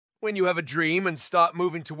when you have a dream and start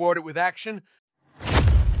moving toward it with action.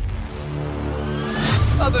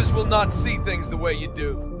 Others will not see things the way you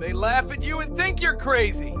do. They laugh at you and think you're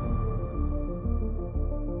crazy.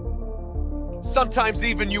 Sometimes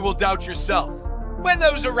even you will doubt yourself. When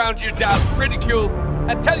those around you doubt, ridicule,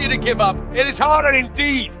 and tell you to give up, it is harder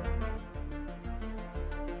indeed.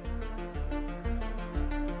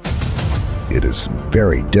 It is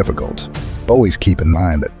very difficult. Always keep in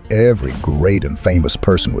mind that every great and famous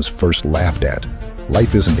person was first laughed at.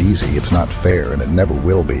 Life isn't easy, it's not fair, and it never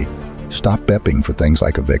will be. Stop bepping for things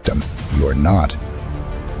like a victim. You are not.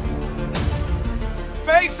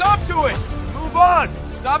 Face up to it! Move on!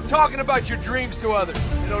 Stop talking about your dreams to others.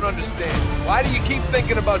 They don't understand. Why do you keep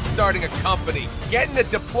thinking about starting a company, getting a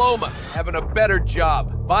diploma, having a better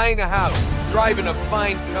job, buying a house, driving a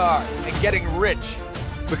fine car, and getting rich?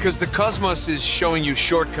 Because the cosmos is showing you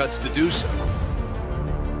shortcuts to do so.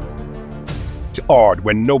 It's hard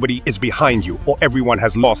when nobody is behind you or everyone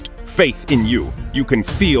has lost faith in you. You can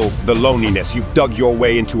feel the loneliness. You've dug your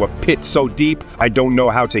way into a pit so deep, I don't know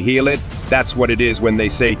how to heal it. That's what it is when they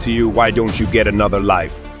say to you, why don't you get another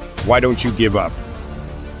life? Why don't you give up?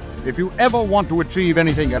 If you ever want to achieve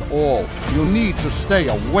anything at all, you need to stay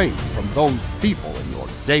away from those people in your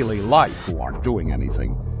daily life who aren't doing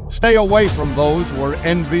anything. Stay away from those who are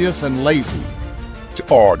envious and lazy. It's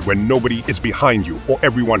hard when nobody is behind you or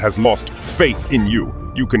everyone has lost faith in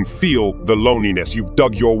you. You can feel the loneliness. You've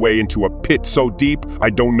dug your way into a pit so deep, I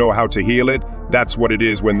don't know how to heal it. That's what it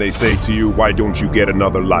is when they say to you, why don't you get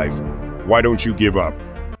another life? Why don't you give up?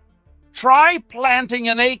 Try planting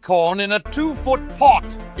an acorn in a 2-foot pot.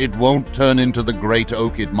 It won't turn into the great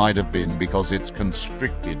oak it might have been because it's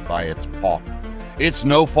constricted by its pot. It's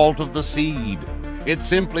no fault of the seed. It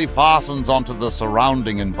simply fastens onto the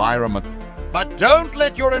surrounding environment. But don't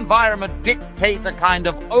let your environment dictate the kind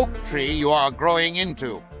of oak tree you are growing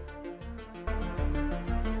into.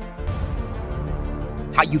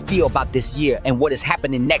 How you feel about this year and what is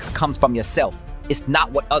happening next comes from yourself. It's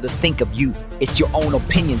not what others think of you. It's your own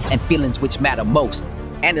opinions and feelings which matter most.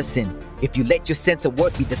 Anderson, if you let your sense of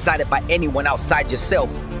worth be decided by anyone outside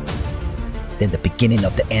yourself, then the beginning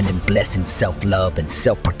of the end in blessing, self-love, and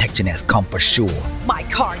self-protection has come for sure. My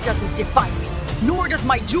car doesn't define me, nor does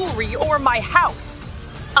my jewelry or my house.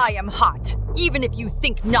 I am hot, even if you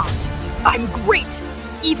think not. I'm great,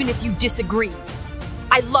 even if you disagree.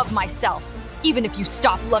 I love myself, even if you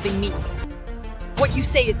stop loving me. What you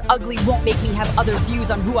say is ugly won't make me have other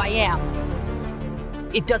views on who I am.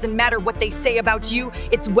 It doesn't matter what they say about you,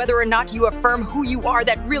 it's whether or not you affirm who you are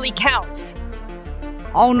that really counts.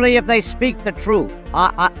 Only if they speak the truth,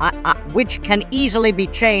 which can easily be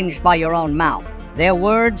changed by your own mouth. Their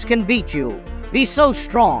words can beat you. Be so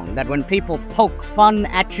strong that when people poke fun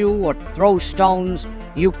at you or throw stones,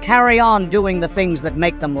 you carry on doing the things that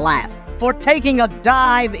make them laugh. For taking a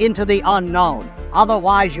dive into the unknown.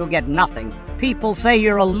 Otherwise, you'll get nothing. People say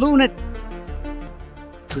you're a lunatic.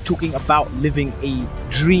 We're talking about living a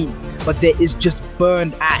dream, but there is just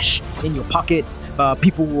burned ash in your pocket.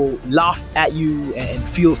 People will laugh at you and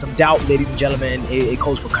feel some doubt, ladies and gentlemen. It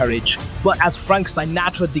calls for courage. But as Frank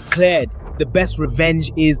Sinatra declared, the best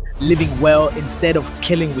revenge is living well instead of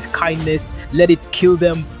killing with kindness. Let it kill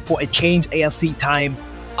them for a change ALC time.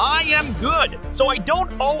 I am good, so I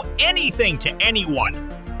don't owe anything to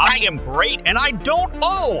anyone. I am great and I don't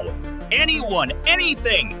owe anyone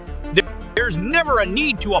anything. There's never a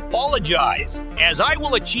need to apologize, as I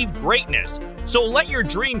will achieve greatness. So let your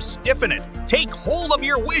dreams stiffen it. Take hold of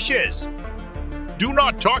your wishes. Do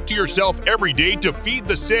not talk to yourself every day to feed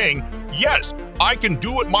the saying, yes, I can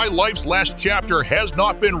do what my life's last chapter has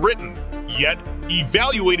not been written. Yet,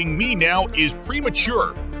 evaluating me now is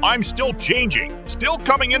premature. I'm still changing, still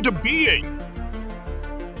coming into being.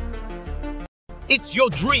 It's your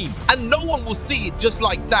dream, and no one will see it just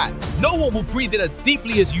like that. No one will breathe it as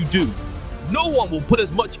deeply as you do. No one will put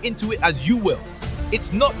as much into it as you will.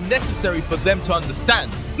 It's not necessary for them to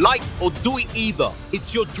understand, like, or do it either.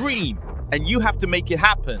 It's your dream, and you have to make it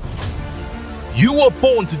happen. You were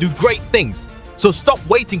born to do great things, so stop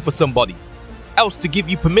waiting for somebody else to give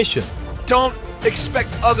you permission. Don't expect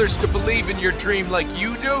others to believe in your dream like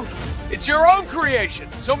you do. It's your own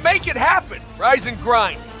creation, so make it happen. Rise and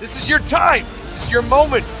grind. This is your time. This is your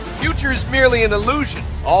moment. The future is merely an illusion.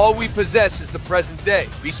 All we possess is the present day.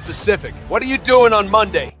 Be specific. What are you doing on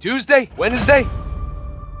Monday, Tuesday, Wednesday?